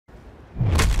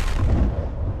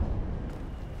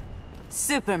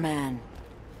Superman.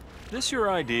 This your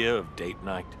idea of date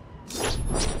night?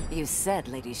 You said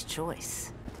lady's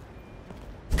choice.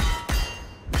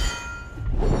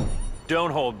 Don't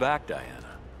hold back,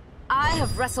 Diana. I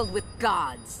have wrestled with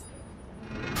gods.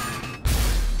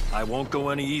 I won't go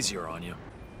any easier on you.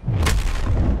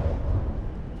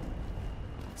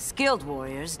 Skilled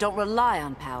warriors don't rely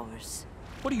on powers.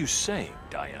 What are you saying,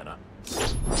 Diana?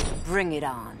 Bring it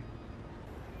on.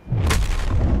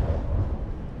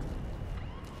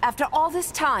 After all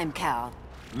this time, Cal,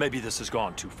 Maybe this has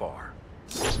gone too far.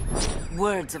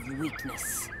 words of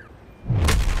weakness.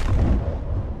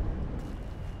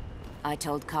 I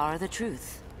told Kara the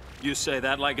truth. You say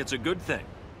that like it's a good thing.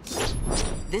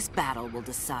 This battle will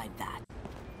decide that.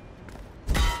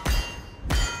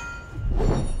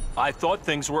 I thought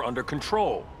things were under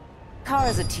control.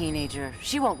 Kara's a teenager.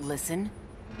 She won't listen.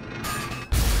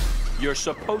 You're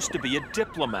supposed to be a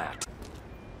diplomat.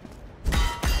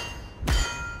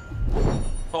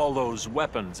 All those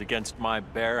weapons against my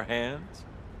bare hands?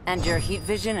 And your heat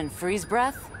vision and freeze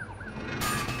breath?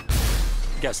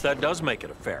 Guess that does make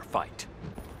it a fair fight.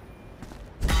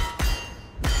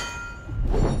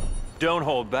 Don't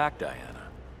hold back, Diana.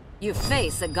 You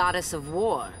face a goddess of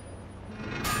war.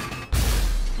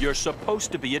 You're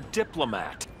supposed to be a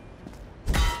diplomat.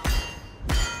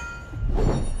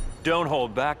 Don't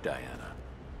hold back, Diana.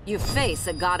 You face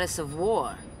a goddess of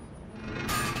war.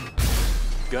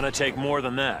 Gonna take more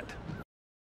than that.